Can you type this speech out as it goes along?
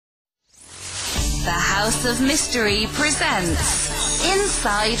House of Mystery presents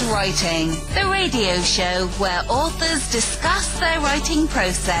Inside Writing, the radio show where authors discuss their writing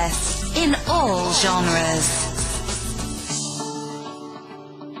process in all genres.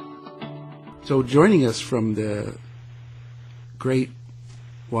 So joining us from the great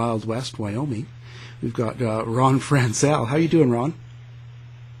Wild West, Wyoming, we've got Ron Franscell. How you doing, Ron?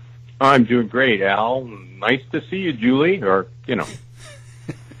 I'm doing great, Al. Nice to see you, Julie, or, you know,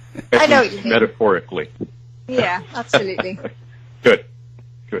 I know what you mean. Metaphorically. Yeah, absolutely. Good.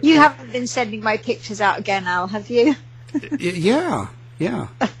 You haven't been sending my pictures out again, Al, have you? Yeah.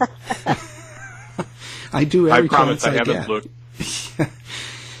 I do every promise chance I I haven't get. looked.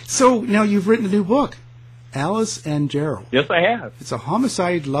 So now you've written a new book, Alice and Gerald. Yes, I have. It's a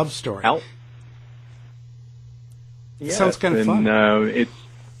homicide love story. Al. Yes, sounds kind of fun.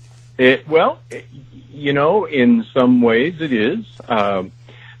 You know, in some ways it is.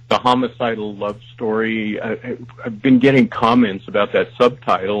 The homicidal love story. I've been getting comments about that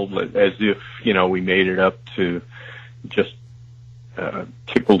subtitle as if, you know, we made it up to just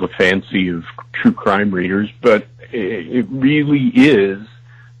tickle the fancy of true crime readers, but it really is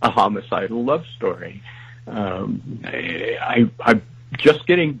a homicidal love story. I'm just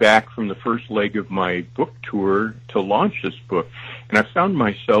getting back from the first leg of my book tour to launch this book, and I found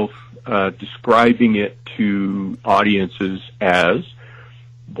myself describing it to audiences as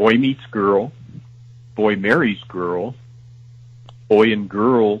boy meets girl, boy marries girl, boy and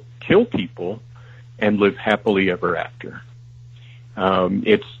girl kill people, and live happily ever after.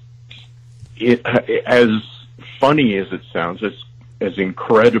 It's as funny as it sounds, as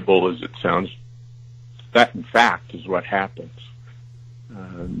incredible as it sounds. That, in fact, is what happens.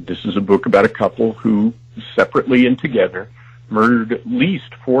 This is a book about a couple who, separately and together, murdered at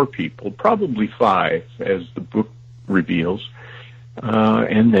least 4 people, probably 5, as the book reveals,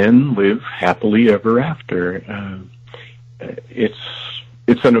 and then live happily ever after. It's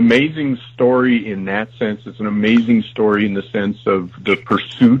an amazing story in that sense. It's an amazing story in the sense of the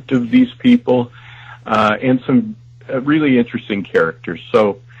pursuit of these people, and some really interesting characters.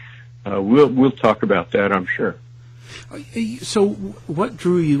 So we'll talk about that, I'm sure. So what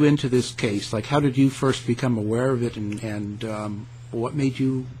drew you into this case? Like, how did you first become aware of it, and what made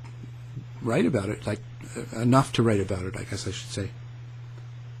you write about it? Like, enough to write about it, I guess I should say.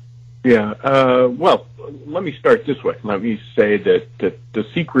 Yeah, well, let me start this way. Let me say that the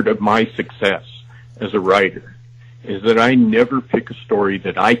secret of my success as a writer is that I never pick a story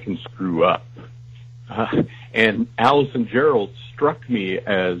that I can screw up. And Alice and Gerald struck me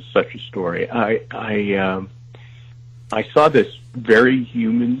as such a story. I saw this very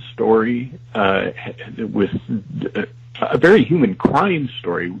human story with a very human crime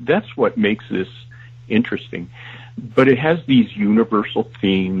story. That's what makes this interesting. But it has these universal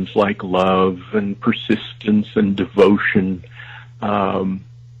themes like love and persistence and devotion,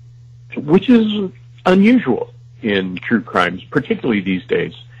 which is unusual in true crimes, particularly these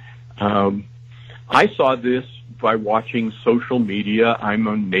days. I saw this by watching social media. I'm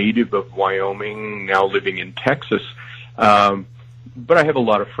a native of Wyoming, now living in Texas. But I have a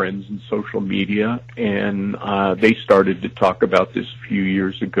lot of friends in social media, and they started to talk about this a few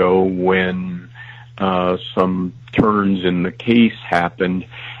years ago when some turns in the case happened,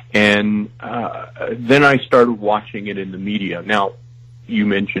 and then I started watching it in the media. Now, you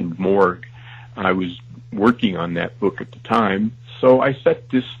mentioned morgue. I was working on that book at the time, so I set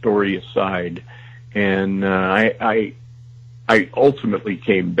this story aside, and I ultimately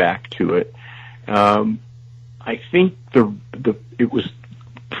came back to it. I think it was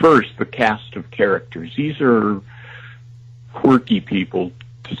first the cast of characters. These are quirky people,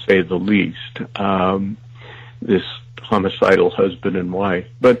 to say the least. This homicidal husband and wife,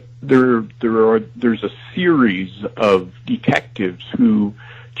 but there's a series of detectives who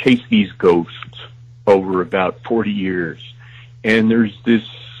chase these ghosts over about 40 years, and there's this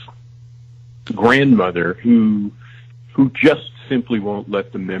grandmother who just simply won't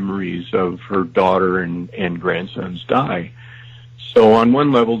let the memories of her daughter and grandsons die. So on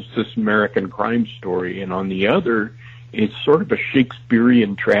one level, it's this American crime story, and on the other, it's sort of a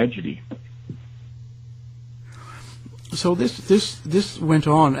Shakespearean tragedy. So this went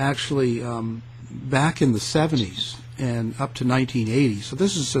on actually back in the 70s and up to 1980. So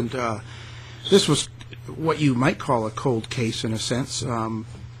this isn't this was what you might call a cold case in a sense. It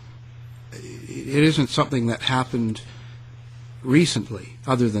isn't something that happened recently,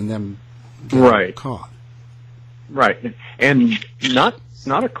 other than them getting caught. Right, and not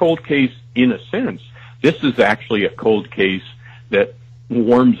a cold case in a sense. This is actually a cold case that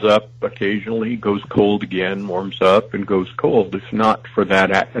warms up occasionally, goes cold again, warms up and goes cold. If not for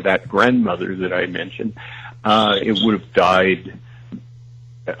that grandmother that I mentioned, it would have died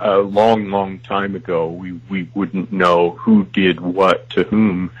a long, long time ago. We wouldn't know who did what to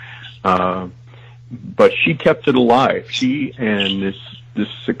whom, but she kept it alive. She and this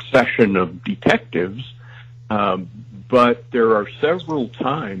succession of detectives. But there are several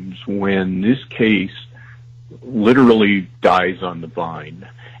times when this case literally dies on the vine,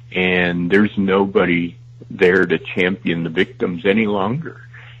 and there's nobody there to champion the victims any longer.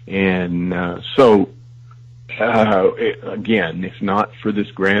 And again, if not for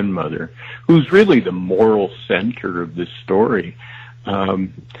this grandmother, who's really the moral center of this story,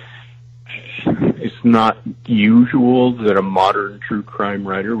 it's not usual that a modern true crime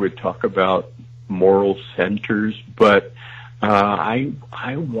writer would talk about moral centers, but I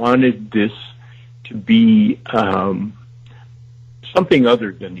wanted this to be something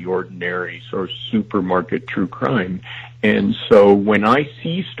other than the ordinary sort of supermarket true crime. And so when I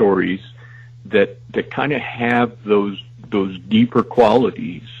see stories that kind of have those deeper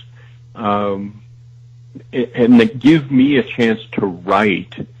qualities, and that give me a chance to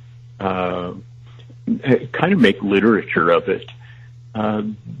write, kind of make literature of it,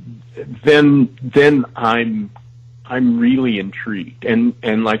 then I'm really intrigued.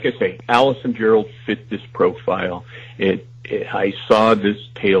 And like I say, Alice and Gerald fit this profile. I saw this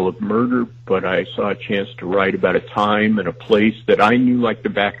tale of murder, but I saw a chance to write about a time and a place that I knew like the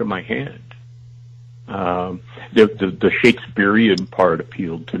back of my hand. The Shakespearean part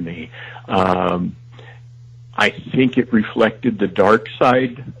appealed to me. I think it reflected the dark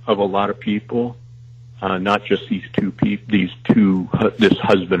side of a lot of people, not just this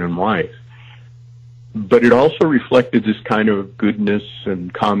husband and wife, but it also reflected this kind of goodness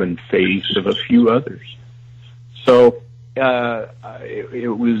and common faith of a few others. So it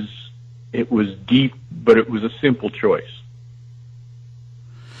was deep, but it was a simple choice.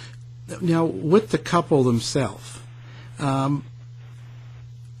 Now, with the couple themselves,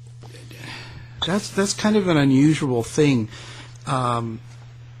 that's kind of an unusual thing, to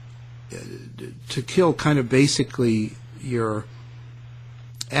kill kind of basically your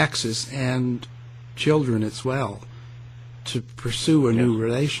exes and children as well, to pursue a new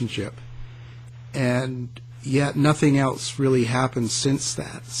relationship, and yet nothing else really happened since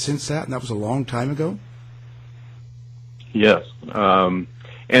that, and that was a long time ago. Yes,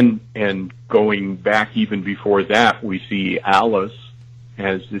 and going back even before that, we see Alice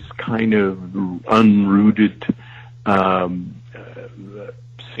as this kind of unrooted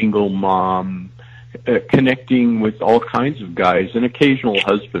single mom, connecting with all kinds of guys and occasional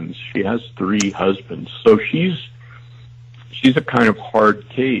husbands. She has 3 husbands, so she's a kind of hard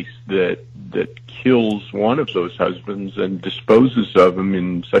case that kills one of those husbands and disposes of him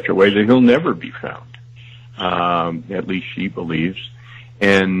in such a way that he'll never be found. At least she believes,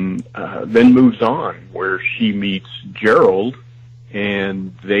 and then moves on where she meets Gerald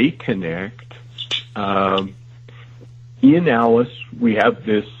and they connect. In Alice, we have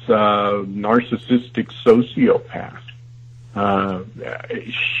this narcissistic sociopath.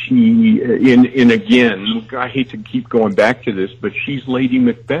 Again, I hate to keep going back to this, but she's Lady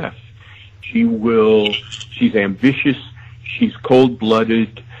Macbeth. She's ambitious, she's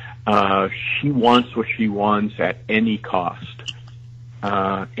cold-blooded, she wants what she wants at any cost.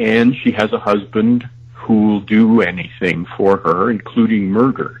 And she has a husband who will do anything for her, including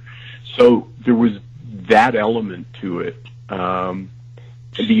murder. So there was that element to it.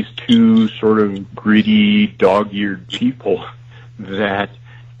 These 2 sort of gritty, dog-eared people that,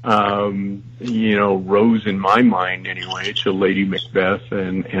 rose in my mind anyway to Lady Macbeth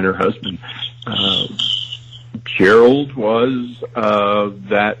and her husband. Gerald was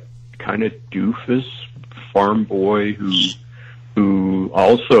that kind of doofus farm boy who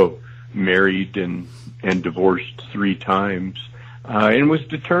also married and divorced 3 times. And was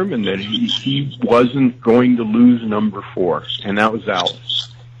determined that he wasn't going to lose number 4, and that was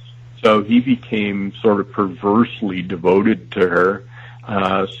Alice. So he became sort of perversely devoted to her,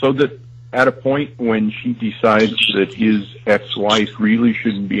 so that at a point when she decides that his ex-wife really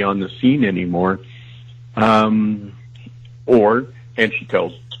shouldn't be on the scene anymore, and she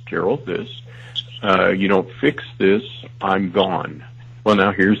tells Gerald this, you don't fix this, I'm gone. Well,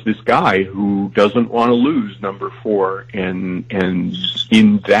 now here's this guy who doesn't want to lose number 4, and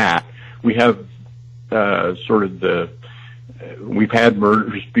in that we have we've had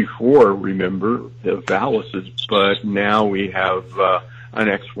murders before, remember, of Alice's, but now we have an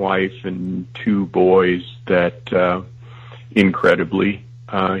ex-wife and 2 boys that, incredibly,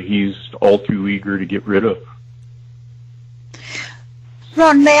 he's all too eager to get rid of.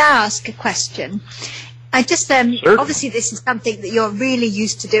 Ron, may I ask a question? I just Sure. obviously this is something that you're really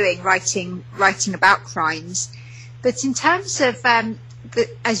used to doing, writing about crimes. But in terms of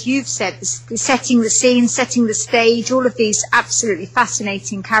as you've said, the setting the scene, setting the stage, all of these absolutely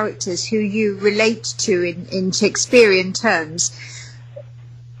fascinating characters who you relate to in Shakespearean terms.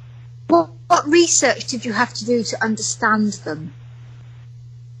 What research did you have to do to understand them?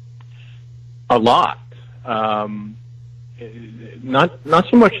 A lot. Not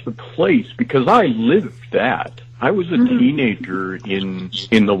so much the place, because I lived that. I was a teenager in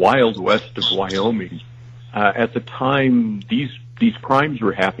the Wild West of Wyoming. At the time these crimes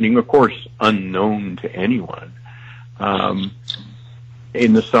were happening, of course, unknown to anyone.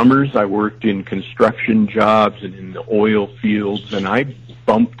 In the summers, I worked in construction jobs and in the oil fields, and I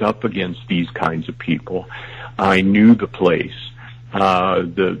bumped up against these kinds of people. I knew the place.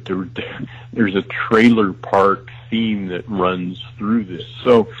 There's a trailer park theme that runs through this.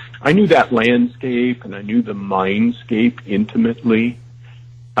 So I knew that landscape, and I knew the mindscape intimately.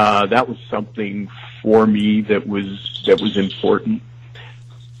 That was something for me that was important.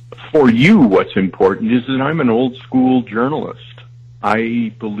 For you, what's important is that I'm an old school journalist.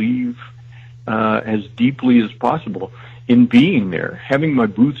 I believe as deeply as possible in being there, having my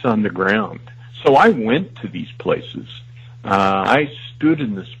boots on the ground. So I went to these places. I stood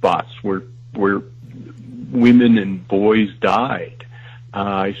in the spots where women and boys died.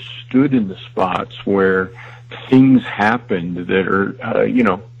 I stood in the spots where things happened that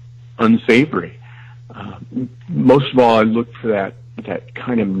are, unsavory. Most of all, I look for that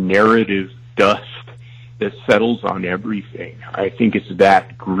kind of narrative dust that settles on everything. I think it's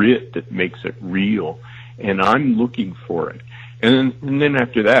that grit that makes it real, and I'm looking for it. And then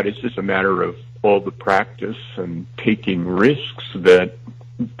after that, it's just a matter of all the practice and taking risks that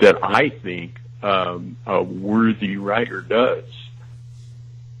I think a worthy writer does.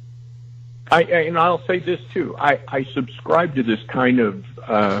 And I'll say this too. I subscribe to this kind of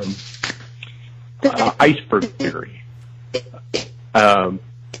iceberg theory, and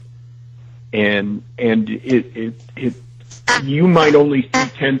it you might only see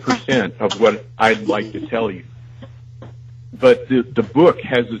 10% of what I'd like to tell you, but the book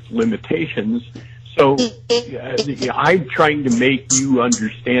has its limitations. So I'm trying to make you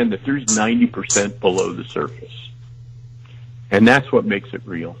understand that there's 90% below the surface, and that's what makes it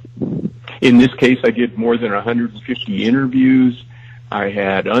real. In this case, I did more than 150 interviews. I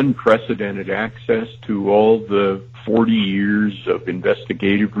had unprecedented access to all the 40 years of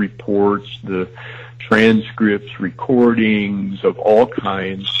investigative reports, the transcripts, recordings of all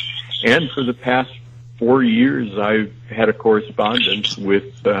kinds. And for the past 4 years, I've had a correspondence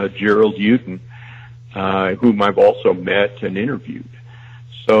with Gerald, whom I've also met and interviewed.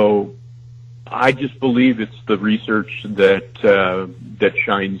 So I just believe it's the research that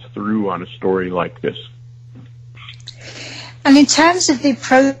shines through on a story like this. And in terms of the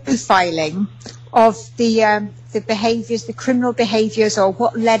profiling of the behaviours, the criminal behaviours, or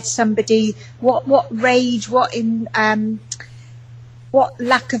what led somebody, what rage, what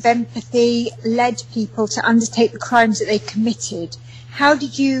lack of empathy led people to undertake the crimes that they committed, how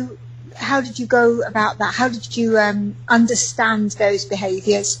did you go about that? How did you understand those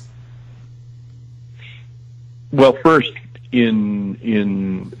behaviours? Well, first,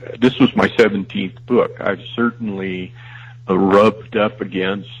 in this was my 17th book. I've certainly rubbed up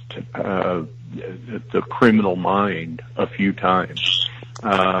against the criminal mind a few times,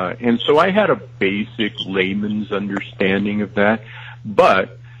 and so I had a basic layman's understanding of that.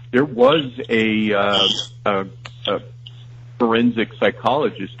 But there was a forensic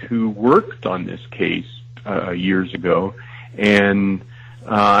psychologist who worked on this case years ago, and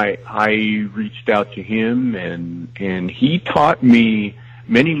I reached out to him, and he taught me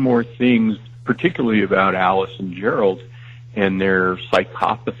many more things, particularly about Alice and Gerald and their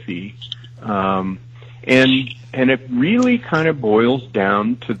psychopathy. And it really kind of boils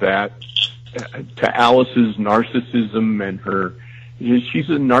down to that, to Alice's narcissism and she's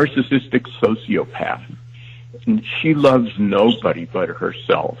a narcissistic sociopath. And she loves nobody but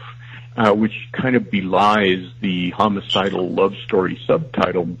herself. Which kind of belies the homicidal love story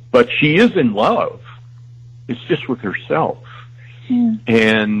subtitle. But she is in love. It's just with herself.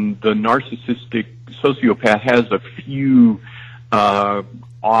 And the narcissistic sociopath has a few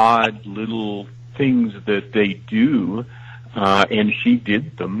odd little things that they do, and she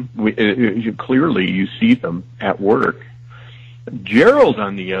did them. Clearly, you see them at work. Gerald,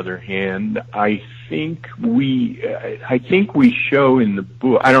 on the other hand, I think we show in the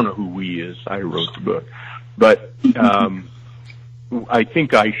book. I don't know who we is. I wrote the book, but I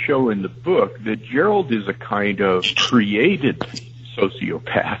think I show in the book that Gerald is a kind of created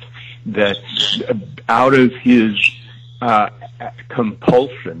sociopath, that out of his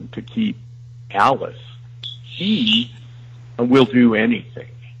compulsion to keep Alice, he will do anything.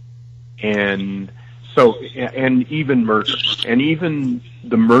 And so, and even murder, and even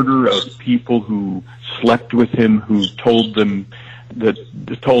the murder of people who slept with him, who told him that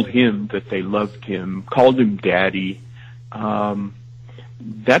they loved him, called him daddy.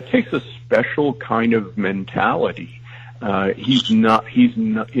 That takes a special kind of mentality. He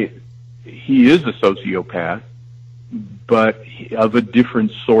is a sociopath, but of a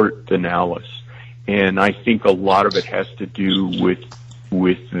different sort than Alice. And I think a lot of it has to do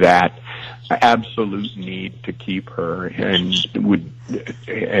with that absolute need to keep her, and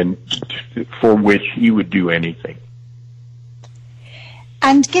for which he would do anything.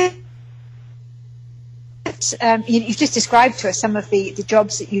 And you've just described to us some of the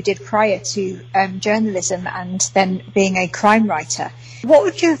jobs that you did prior to journalism and then being a crime writer. What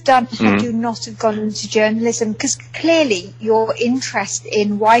would you have done had you not have gone into journalism? Because clearly your interest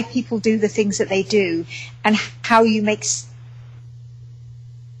in why people do the things that they do and how you make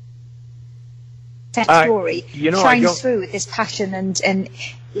that story shines through with this passion and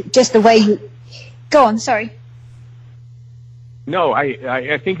just the way you... Go on, sorry. No,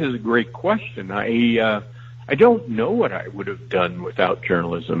 I think it's a great question. I don't know what I would have done without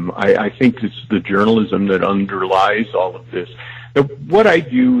journalism. I think it's the journalism that underlies all of this. What I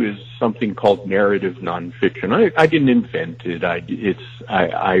do is something called narrative nonfiction. I didn't invent it.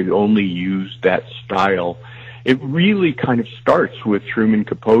 I only use that style. It really kind of starts with Truman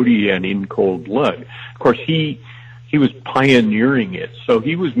Capote and In Cold Blood. Of course, he was pioneering it, so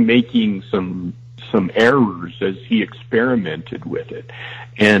he was making some errors as he experimented with it.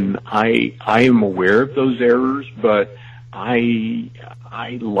 And I am aware of those errors, but I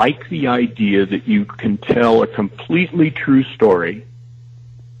like the idea that you can tell a completely true story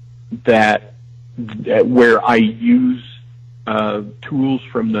that where I use tools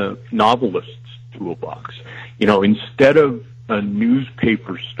from the novelist's toolbox. Instead of a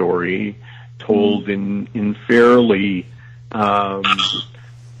newspaper story told in fairly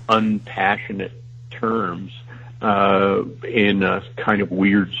unpassionate terms, in a kind of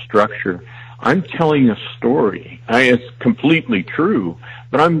weird structure, I'm telling a story. It's completely true,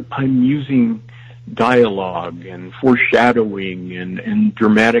 but I'm using dialogue and foreshadowing and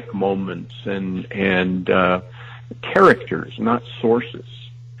dramatic moments and characters, not sources.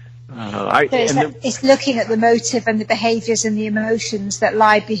 It's looking at the motive and the behaviours and the emotions that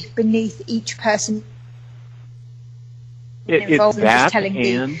lie beneath each person involved in just telling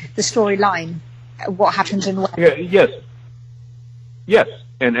the storyline, what happened and when. Yes,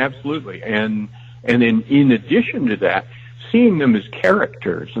 and absolutely, and then in addition to that, seeing them as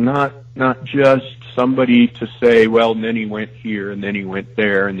characters, not just somebody to say, well, and then he went here, and then he went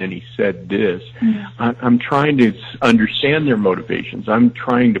there, and then he said this. I'm trying to understand their motivations. I'm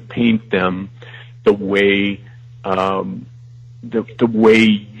trying to paint them the way the way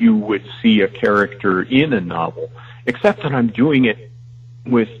you would see a character in a novel, except that I'm doing it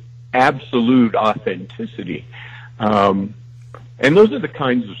with absolute authenticity. And those are the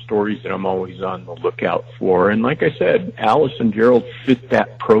kinds of stories that I'm always on the lookout for. And like I said, Alice and Gerald fit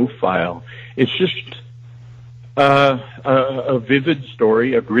that profile. It's just a vivid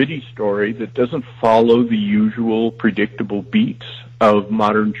story, a gritty story that doesn't follow the usual predictable beats of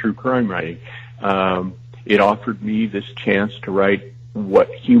modern true crime writing. It offered me this chance to write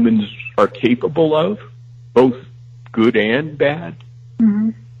what humans are capable of, both good and bad.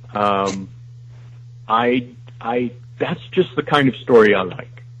 That's just the kind of story I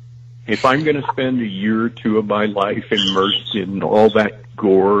like. If I'm going to spend a year or two of my life immersed in all that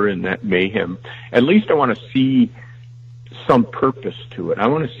gore and that mayhem, at least I want to see some purpose to it. I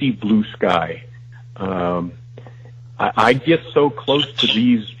want to see blue sky. I get so close to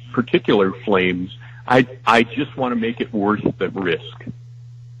these particular flames, I just want to make it worth the risk.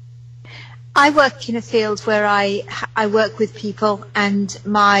 I work in a field where I work with people, and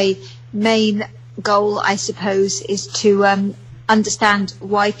my main goal, I suppose, is to understand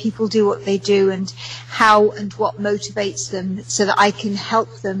why people do what they do and how and what motivates them, so that I can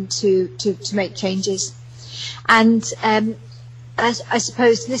help them to make changes. And I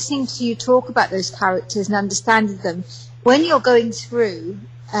suppose listening to you talk about those characters and understanding them, when you're going through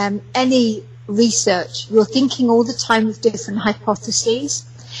any research, you're thinking all the time of different hypotheses,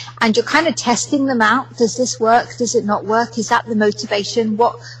 and you're kind of testing them out. Does this work? Does it not work? Is that the motivation?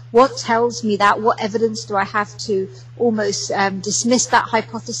 What tells me that? What evidence do I have to almost dismiss that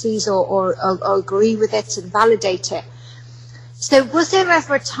hypothesis or agree with it and validate it? So was there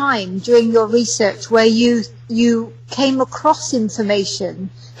ever a time during your research where you came across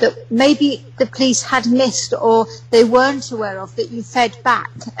information that maybe the police had missed or they weren't aware of that you fed back?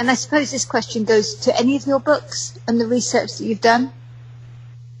 And I suppose this question goes to any of your books and the research that you've done.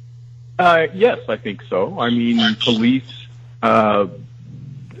 Yes, I think so. I mean, police are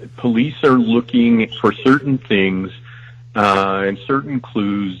looking for certain things and certain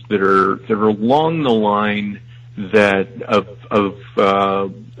clues that are along the line of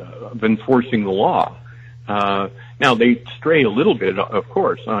enforcing the law. Now they stray a little bit, of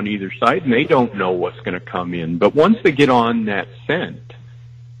course, on either side, and they don't know what's going to come in. But once they get on that scent,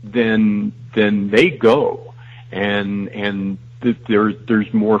 then they go, and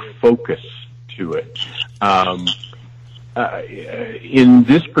there's more focus to it. In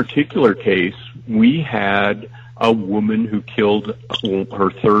this particular case, we had a woman who killed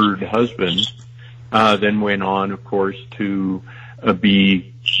her third husband. Then went on, of course, to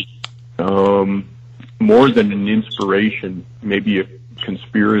be more than an inspiration, maybe a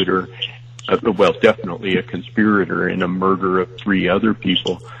conspirator, well, definitely a conspirator in a murder of 3 other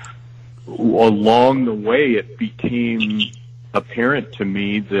people. Along the way, it became apparent to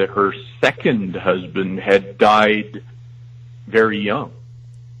me that her second husband had died very young,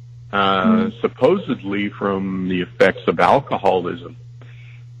 supposedly from the effects of alcoholism.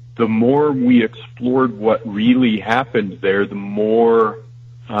 The more we explored what really happened there, the more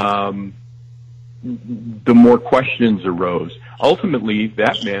questions arose. Ultimately,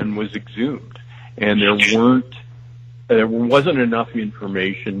 that man was exhumed, and there wasn't enough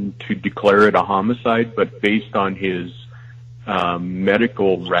information to declare it a homicide. But based on his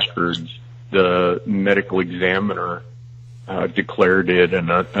medical records, the medical examiner declared it an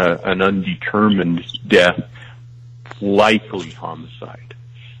undetermined death, likely homicide.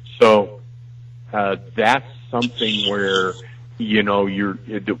 So that's something where, you know,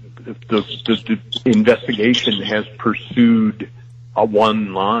 the investigation has pursued a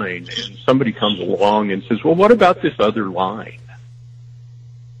one line, and somebody comes along and says, well, what about this other line?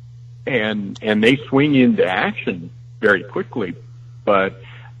 And they swing into action very quickly, but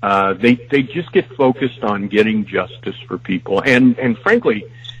they just get focused on getting justice for people. And frankly,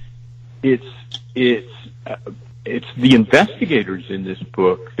 it's the investigators in this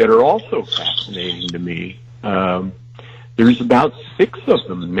book that are also fascinating to me. There's about 6 of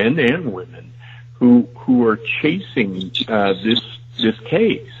them, men and women, who are chasing this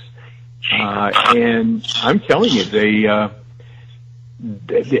case. And I'm telling you, they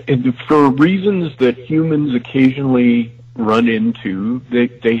for reasons that humans occasionally run into,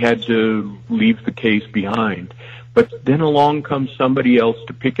 they had to leave the case behind. But then along comes somebody else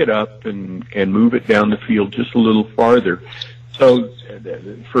to pick it up and move it down the field just a little farther. So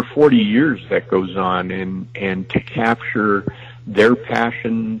for 40 years that goes on, and to capture their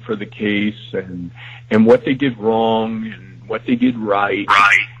passion for the case and what they did wrong and what they did right.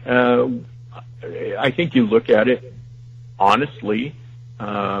 I think you look at it honestly,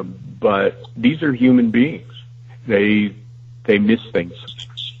 but these are human beings. They miss things.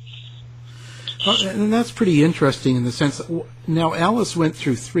 And that's pretty interesting in the sense that now Alice went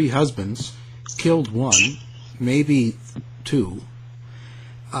through 3 husbands, killed 1, maybe 2.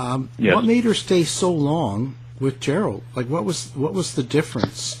 Yes. What made her stay so long with Gerald? Like, what was the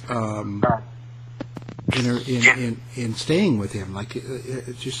difference in staying with him? Like,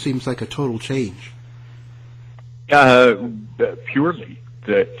 it just seems like a total change. Purely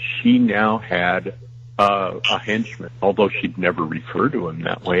that she now had a henchman, although she'd never refer to him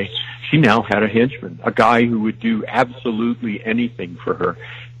that way. She now had a henchman, a guy who would do absolutely anything for her,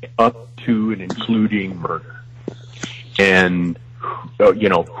 up to and including murder. And you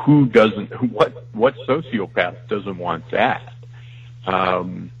know, who doesn't? What sociopath doesn't want that?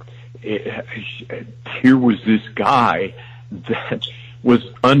 Here was this guy that was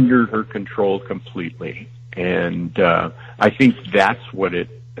under her control completely, and I think that's what the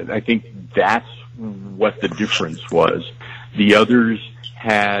difference was. The others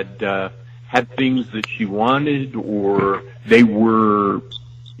had things that she wanted, or they were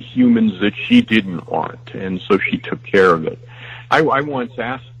humans that she didn't want, and so she took care of it. I once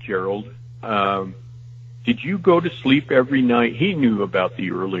asked Gerald, did you go to sleep every night? He knew about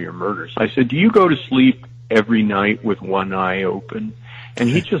the earlier murders. I said, do you go to sleep every night with one eye open? And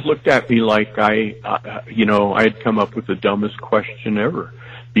he just looked at me like I had come up with the dumbest question ever.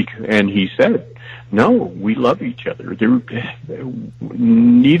 And he said, no, we love each other.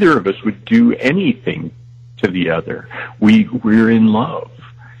 Neither of us would do anything to the other. We're in love.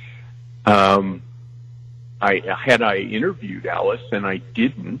 I interviewed Alice, and I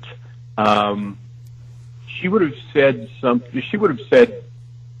didn't. she would have said something. She would have said,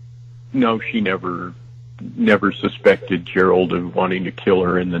 no, she never suspected Gerald of wanting to kill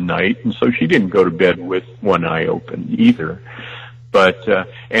her in the night, and so she didn't go to bed with one eye open either. But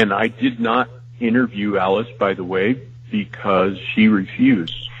and I did not interview Alice, by the way, because she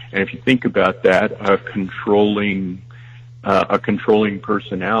refused. And if you think about that, a controlling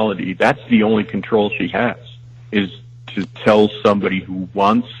personality, that's the only control she has, is to tell somebody who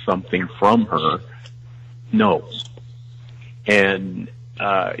wants something from her, no. And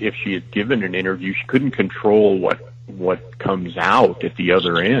if she had given an interview, she couldn't control what comes out at the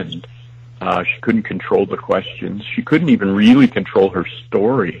other end. She couldn't control the questions. She couldn't even really control her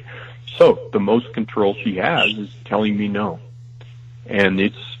story. So the most control she has is telling me no. And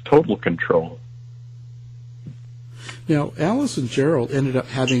it's total control. Now, Alice and Gerald ended up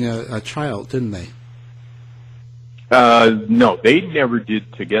having a child, didn't they? No, they never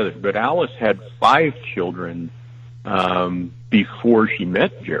did together. But Alice had 5 children before she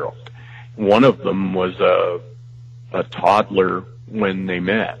met Gerald. One of them was a toddler when they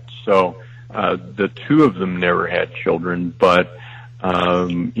met. So the two of them never had children, but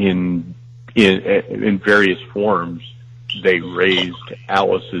in various forms, they raised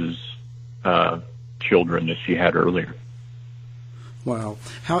Alice's children that she had earlier. Wow.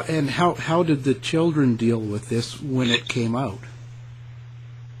 How did the children deal with this when it came out?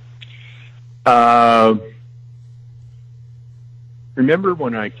 Remember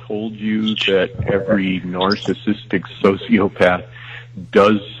when I told you that every narcissistic sociopath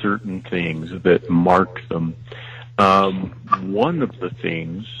does certain things that mark them? One of the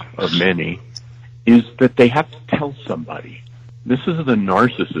things, of many, is that they have to tell somebody. This is the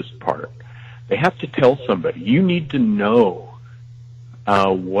narcissist part. They have to tell somebody. You need to know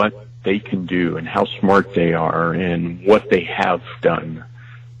what they can do and how smart they are and what they have done.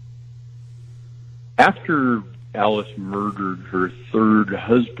 After Alice murdered her 3rd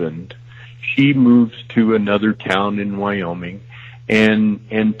husband, she moves to another town in Wyoming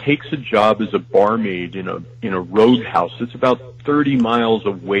and takes a job as a barmaid in a roadhouse that's about 30 miles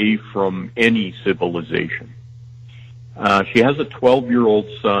away from any civilization. She has a 12-year-old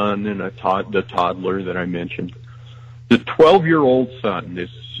son and the toddler that I mentioned. The 12-year-old son,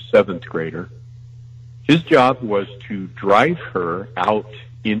 this 7th grader, his job was to drive her out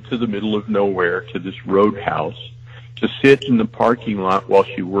into the middle of nowhere to this roadhouse to sit in the parking lot while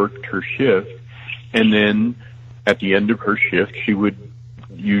she worked her shift, and then at the end of her shift, she would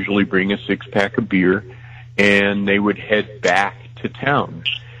usually bring a 6-pack of beer, and they would head back to town.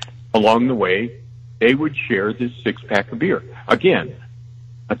 Along the way, they would share this 6-pack of beer. Again,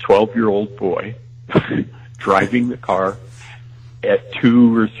 a 12-year-old boy driving the car at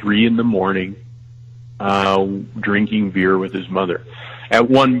 2 or 3 in the morning, drinking beer with his mother. At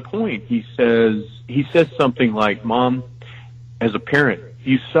one point, he says something like, "Mom, as a parent,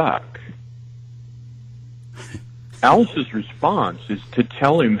 you suck." Alice's response is to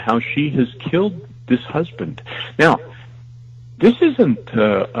tell him how she has killed this husband. Now, this isn't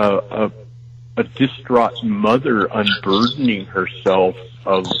a distraught mother unburdening herself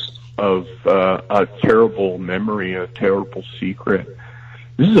of a terrible memory, a terrible secret.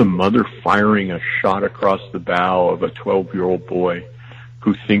 This is a mother firing a shot across the bow of a 12-year-old boy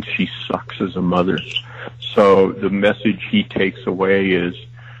who thinks she sucks as a mother. So the message he takes away is,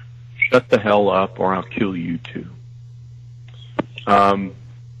 shut the hell up or I'll kill you too.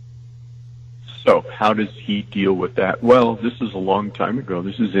 So how does he deal with that? Well, this is a long time ago.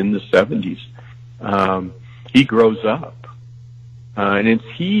 This is in the 70s. He grows up. And it's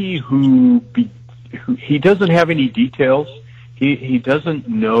he who he doesn't have any details. He doesn't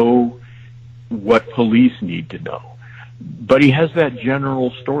know what police need to know. But he has that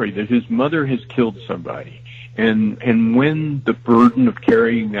general story that his mother has killed somebody. And when the burden of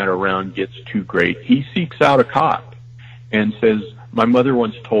carrying that around gets too great, he seeks out a cop and says, "My mother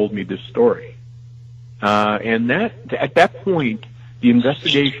once told me this story." And at that point, the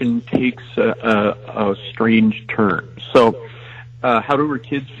investigation takes a strange turn. So, how do her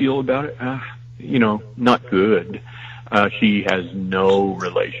kids feel about it? Not good. She has no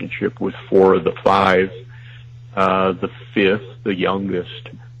relationship with 4 of the 5. The 5th, the youngest,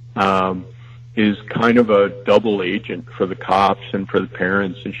 is kind of a double agent for the cops and for the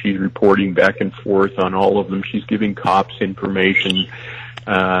parents, and she's reporting back and forth on all of them. She's giving cops information.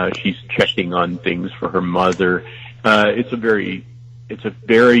 She's checking on things for her mother. It's a very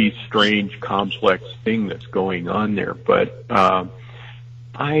strange, complex thing that's going on there. But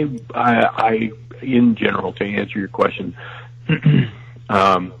I, in general, to answer your question,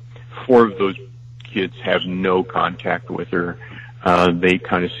 4 of those kids have no contact with her. They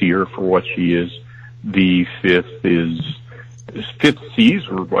kind of see her for what she is. the fifth sees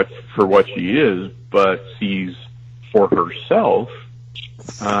her for what she is, but sees for herself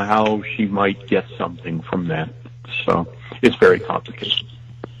how she might get something from that. So it's very complicated.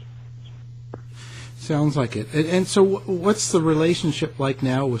 Sounds like it. And so what's the relationship like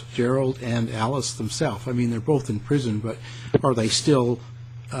now with Gerald and Alice themselves? I mean, they're both in prison, but are they still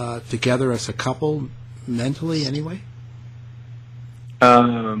together as a couple, mentally anyway?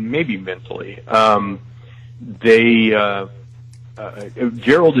 Maybe mentally.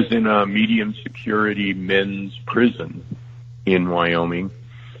 Gerald is in a medium security men's prison in Wyoming.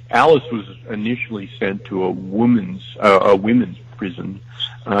 Alice was initially sent to a women's prison,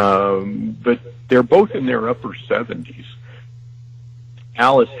 but they're both in their upper 70s.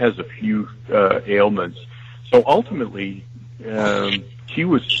 Alice has a few ailments, so ultimately she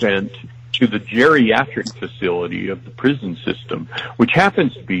was sent to the geriatric facility of the prison system, which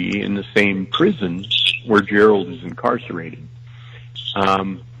happens to be in the same prison where Gerald is incarcerated.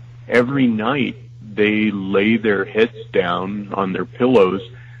 Every night they lay their heads down on their pillows,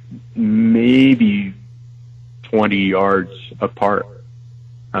 maybe 20 yards apart,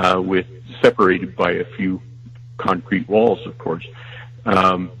 separated by a few concrete walls, of course.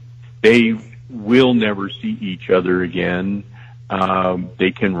 They will never see each other again.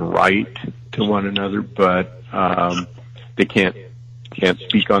 They can write to one another, but they can't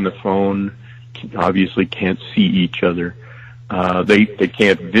speak on the phone. Obviously, can't see each other. They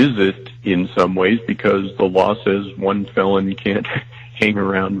can't visit in some ways because the law says one felon can't hang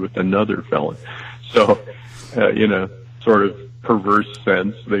around with another felon. So, in a sort of perverse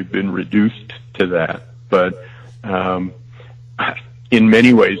sense, they've been reduced to that. But in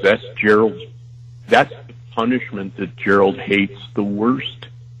many ways, that's the punishment that Gerald hates the worst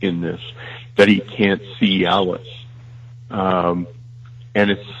in this, that he can't see Alice. And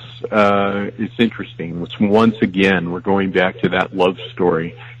it's interesting. It's once again, we're going back to that love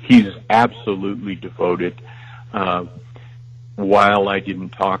story. He's absolutely devoted. While I didn't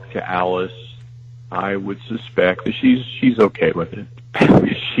talk to Alice, I would suspect that she's okay with it.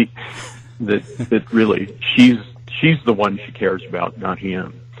 that really she's the one she cares about, not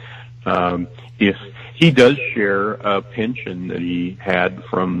him. If he does share a pension that he had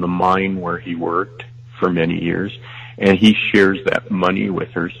from the mine where he worked for many years, and he shares that money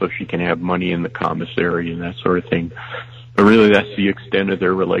with her so she can have money in the commissary and that sort of thing. But really, that's the extent of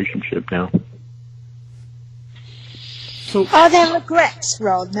their relationship now. So, are there regrets,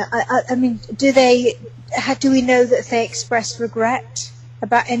 Rod? I mean, do we know that they express regret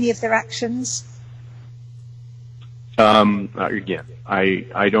about any of their actions? Again,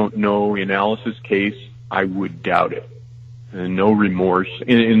 I don't know. In Alice's case, I would doubt it. No remorse.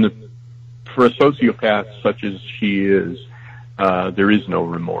 For a sociopath such as she is, there is no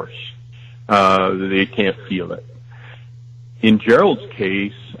remorse. They can't feel it. In Gerald's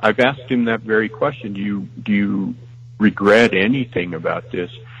case, I've asked him that very question. Do you regret anything about this?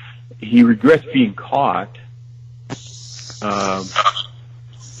 He regrets being caught.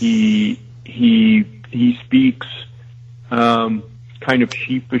 He speaks kind of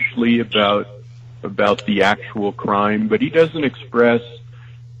sheepishly about the actual crime, but he doesn't express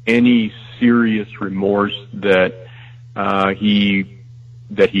any serious remorse that he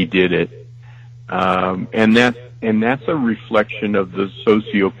did it, and that's a reflection of the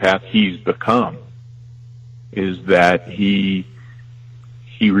sociopath he's become. Is that he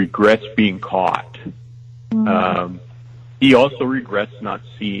regrets being caught. He also regrets not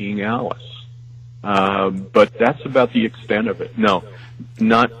seeing Alice, but that's about the extent of it. No,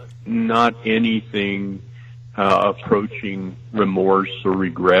 not anything approaching remorse or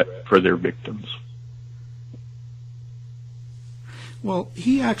regret for their victims. Well,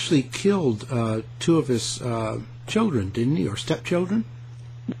 he actually killed two of his children, didn't he, or stepchildren?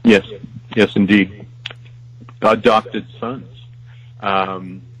 Yes, indeed. Adopted sons.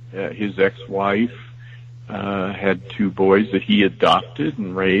 His ex-wife had two boys that he adopted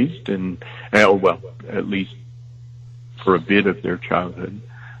and raised, and at least for a bit of their childhood.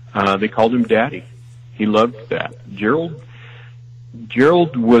 They called him Daddy. He loved that. Gerald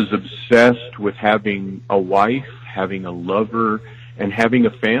was obsessed with having a wife, having a lover, and having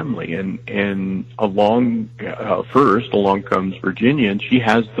a family. And along comes Virginia, and she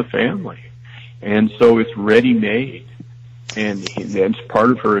has the family. And so it's ready-made, and it's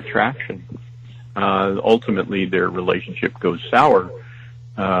part of her attraction. Ultimately, their relationship goes sour,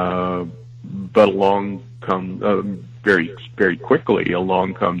 but very, very quickly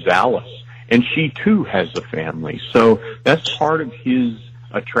along comes Alice, and she too has a family. So that's part of his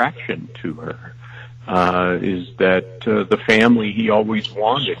attraction to her, is that the family he always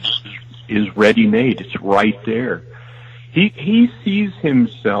wanted is ready-made. It's right there. He sees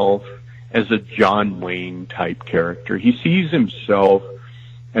himself as a John Wayne type character. He sees himself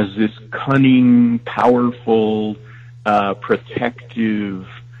as this cunning, powerful, protective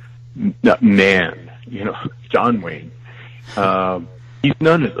man, John Wayne. He's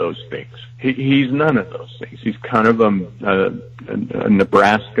none of those things. He's none of those things. He's kind of a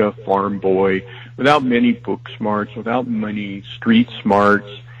Nebraska farm boy without many book smarts, without many street smarts.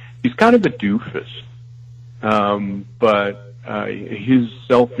 He's kind of a doofus. But his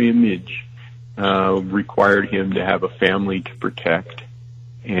self-image required him to have a family to protect.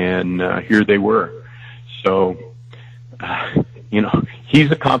 And here they were. So,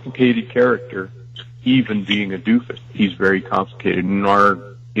 he's a complicated character, even being a doofus. He's very complicated.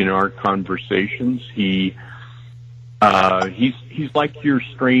 In our conversations, he's like your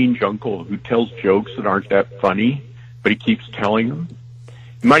strange uncle who tells jokes that aren't that funny, but he keeps telling them.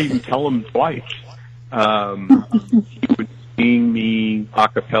 You might even tell them twice. He would sing me a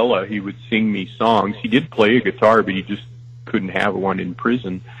cappella. He would sing me songs. He did play a guitar, but he just couldn't have one in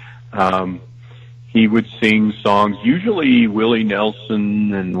prison. He would sing songs, usually Willie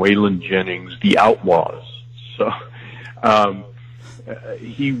Nelson and Waylon Jennings, the Outlaws. So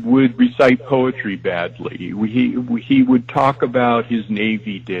he would recite poetry badly. He would talk about his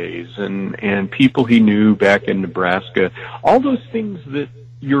Navy days and people he knew back in Nebraska. All those things that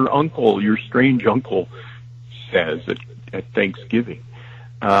your strange uncle says at Thanksgiving.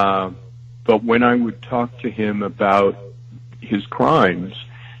 But when I would talk to him about his crimes,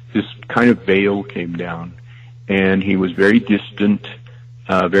 this kind of veil came down, and he was very distant,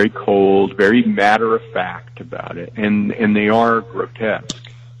 very cold, very matter-of-fact about it, and they are grotesque.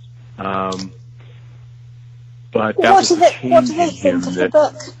 But that what do they think of the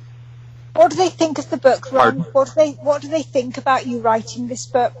book? What do they think of the book, Ron? What do they think about you writing this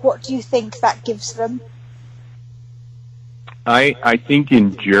book? What do you think that gives them? I think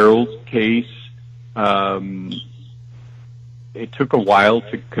in Gerald's case, it took a while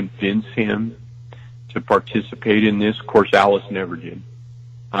to convince him to participate in this. Of course, Alice never did.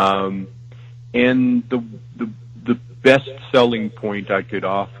 And the best selling point I could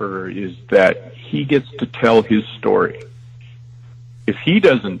offer is that he gets to tell his story. If he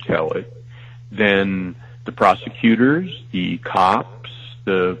doesn't tell it, then the prosecutors, the cops,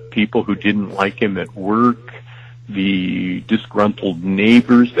 the people who didn't like him at work, the disgruntled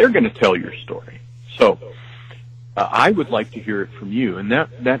neighbors, they're going to tell your story. So I would like to hear it from you. And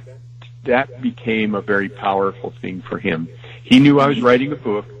that became a very powerful thing for him. He knew I was writing a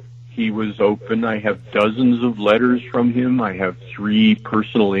book. He was open. I have dozens of letters from him. I have 3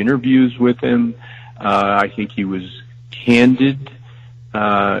 personal interviews with him. I think he was candid,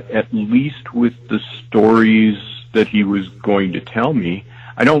 at least with the stories that he was going to tell me.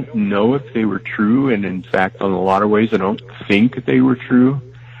 I don't know if they were true, and in fact, in a lot of ways, I don't think they were true.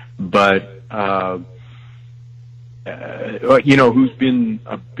 But who's been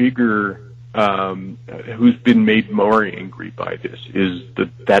a bigger, who's been made more angry by this is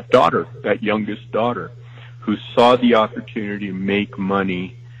that daughter, that youngest daughter, who saw the opportunity to make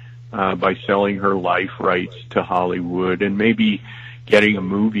money by selling her life rights to Hollywood and maybe getting a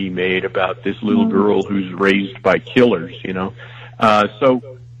movie made about this little girl who's raised by killers, So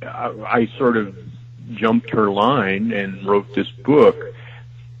I sort of jumped her line and wrote this book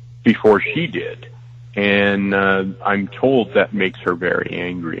before she did. And I'm told that makes her very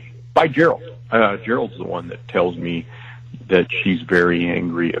angry. By Gerald. Gerald's the one that tells me that she's very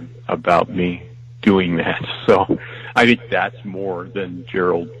angry about me doing that. So I think that's more than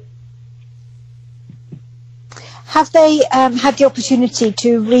Gerald. Have they had the opportunity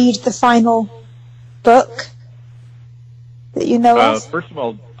to read the final book that you know of? First of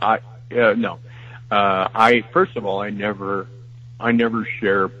all, no. First of all, I never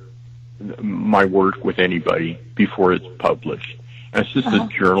share my work with anybody before it's published. And it's just a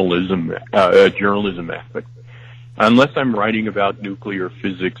journalism ethic. Unless I'm writing about nuclear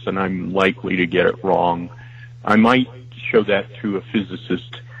physics and I'm likely to get it wrong, I might show that to a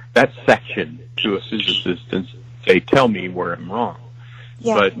physicist, that section to a physicist, and say, tell me where I'm wrong.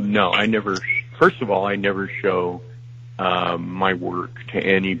 Yeah. But no, first of all, I never show my work to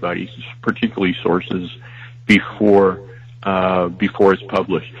anybody, particularly sources, before it's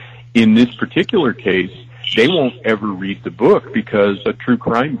published. In this particular case, they won't ever read the book because a true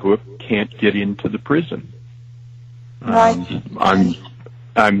crime book can't get into the prison. Right.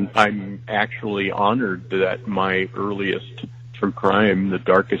 I'm actually honored that my earliest true crime, The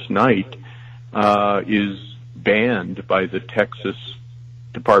Darkest Night, is banned by the Texas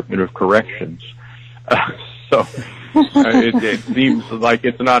Department of Corrections. So it seems like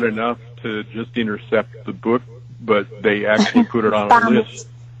it's not enough to just intercept the book, but they actually put it on a list.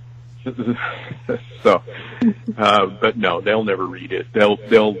 So, but no, they'll never read it.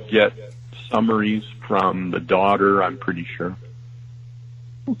 They'll get summaries from the daughter, I'm pretty sure.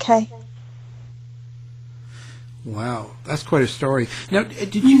 Okay. Wow, that's quite a story. Now,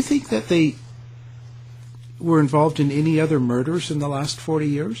 did you think that they were involved in any other murders in the last 40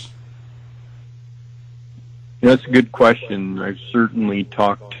 years? That's a good question. I've certainly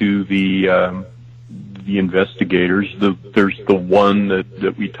talked to the investigators. There's the one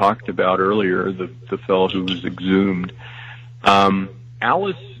that we talked about earlier, the fellow who was exhumed.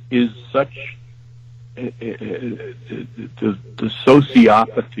 Alice is such the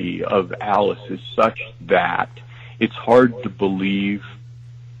sociopathy of Alice is such that it's hard to believe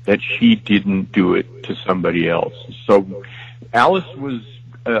that she didn't do it to somebody else. So Alice was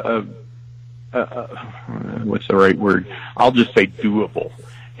what's the right word? I'll just say doable.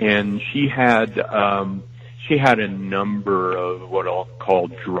 And she had a number of what I'll call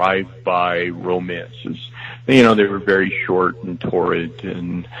drive-by romances. You know, they were very short and torrid,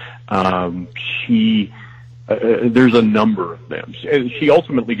 and there's a number of them. She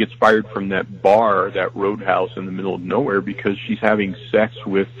ultimately gets fired from that bar, that roadhouse in the middle of nowhere, because she's having sex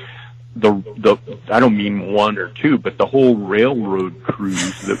with the I don't mean one or two, but the whole railroad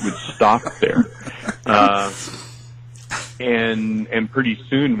crews that would stop there. And pretty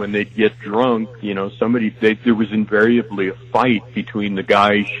soon when they'd get drunk, you know, there was invariably a fight between the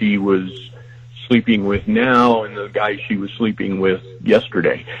guy she was sleeping with now and the guy she was sleeping with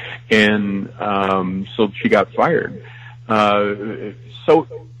yesterday. And so she got fired. So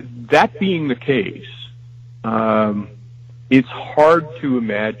that being the case, it's hard to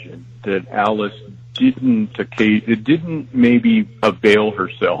imagine that Alice didn't maybe avail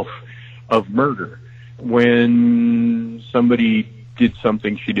herself of murder when somebody did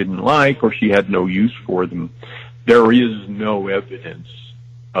something she didn't like or she had no use for them. There is no evidence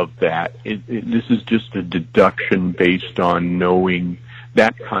of that. This is just a deduction based on knowing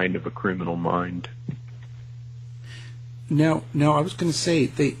that kind of a criminal mind. Now, I was going to say,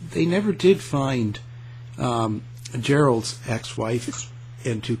 they never did find Gerald's ex-wife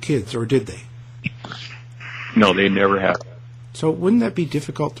and 2 kids, or did they? No, they never have. So wouldn't that be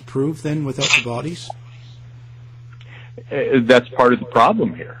difficult to prove then without the bodies? That's part of the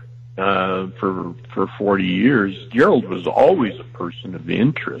problem here. For 40 years, Gerald was always a person of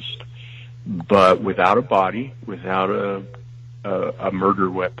interest, but without a body, without a murder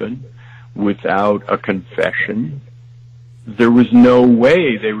weapon, without a confession, there was no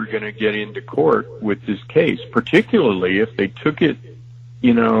way they were going to get into court with this case, particularly if they took it,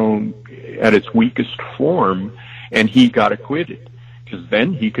 you know, at its weakest form and he got acquitted. Because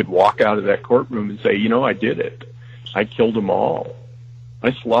then he could walk out of that courtroom and say, you know, I did it. I killed them all.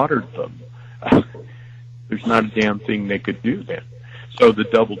 I slaughtered them. There's not a damn thing they could do then. So the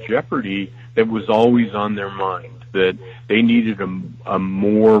double jeopardy that was always on their mind, that they needed a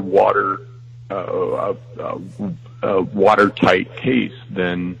more watertight case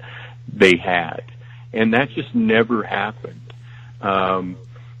than they had. And that just never happened.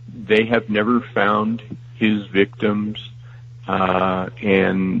 They have never found his victims,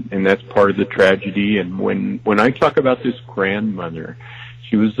 and that's part of the tragedy. And when I talk about this grandmother,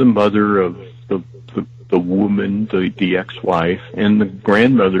 she was the mother of the woman, the ex-wife, and the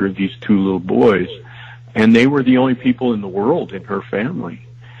grandmother of these 2 little boys, and they were the only people in the world in her family.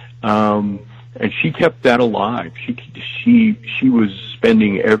 And she kept that alive. She was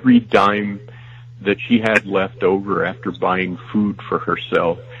spending every dime that she had left over after buying food for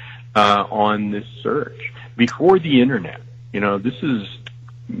herself on this search. Before the internet, you know, this is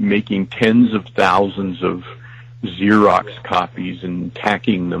making tens of thousands of Xerox copies and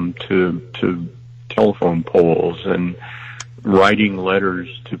tacking them to telephone poles and writing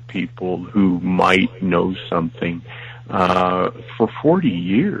letters to people who might know something. For 40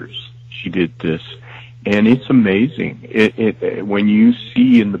 years, she did this, and it's amazing. When you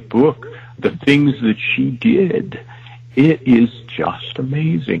see in the book the things that she did, it is just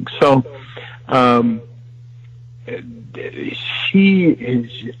amazing. So, she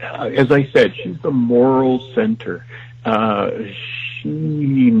is, as I said, she's the moral center. She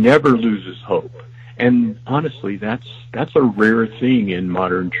never loses hope. And honestly, that's a rare thing in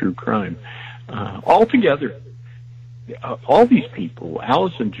modern true crime. Altogether, all these people,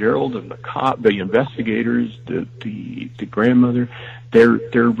 Alice and Gerald and the investigators, the grandmother,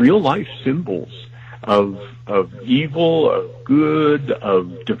 they're real life symbols of evil, of good,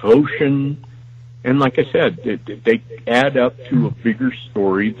 of devotion. And like I said, they add up to a bigger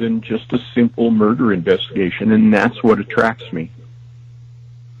story than just a simple murder investigation, and that's what attracts me.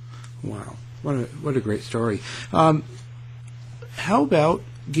 Wow, what a great story. How about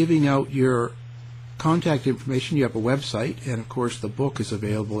giving out your contact information? You have a website, and of course the book is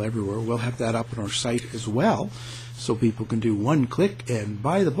available everywhere. We'll have that up on our site as well, so people can do one click and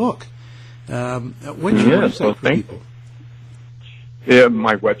buy the book. What's your website for people? Yeah,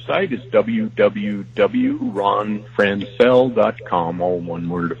 my website is www.ronfranscell.com, all one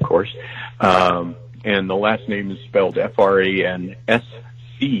word, of course. And the last name is spelled Franscell,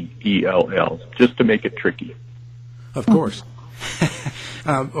 just to make it tricky. Of course.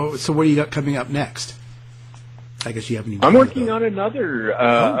 So what do you got coming up next? I guess you haven't even. I'm working on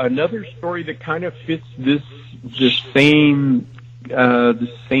another story that kind of fits this same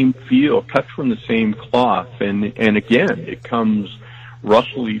feel, cut from the same cloth, and again, it comes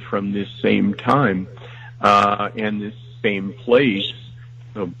roughly from this same time and this same place,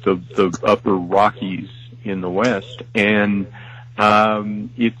 the Upper Rockies in the West, and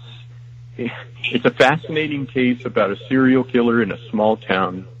it's a fascinating case about a serial killer in a small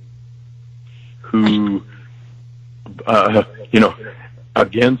town who,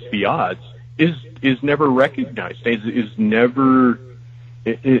 against the odds, is never recognized, is never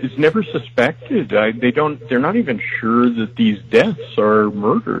suspected. They're not even sure that these deaths are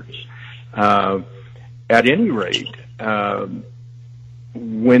murders. At any rate,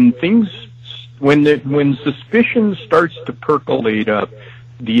 when suspicion starts to percolate up,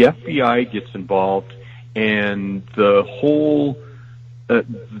 the FBI gets involved, and the whole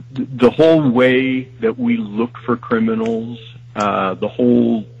way that we look for criminals, the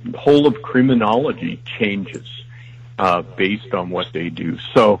whole of criminology changes based on what they do.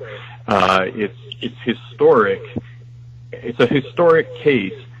 So it's historic. It's a historic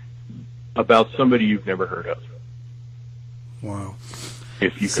case about somebody you've never heard of. Wow.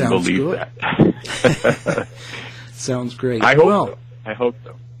 If you can believe that. Sounds great. I hope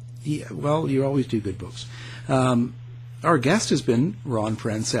so. Yeah, well, you always do good books. Our guest has been Ron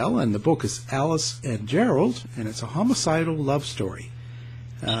Franscell, and the book is Alice and Gerald, and it's a homicidal love story.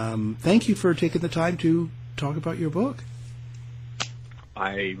 Thank you for taking the time to talk about your book.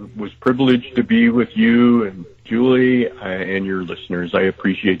 I was privileged to be with you and Julie and your listeners. I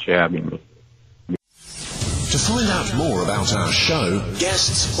appreciate you having me. To find out more about our show,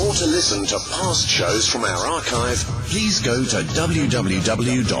 guests, or to listen to past shows from our archive, please go to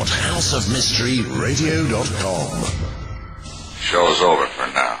www.houseofmysteryradio.com. Show's over for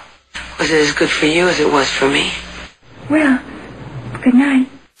now. Was it as good for you as it was for me? Well, good night.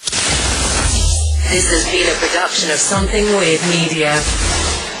 This has been a production of Something Weird Media.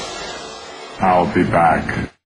 I'll be back.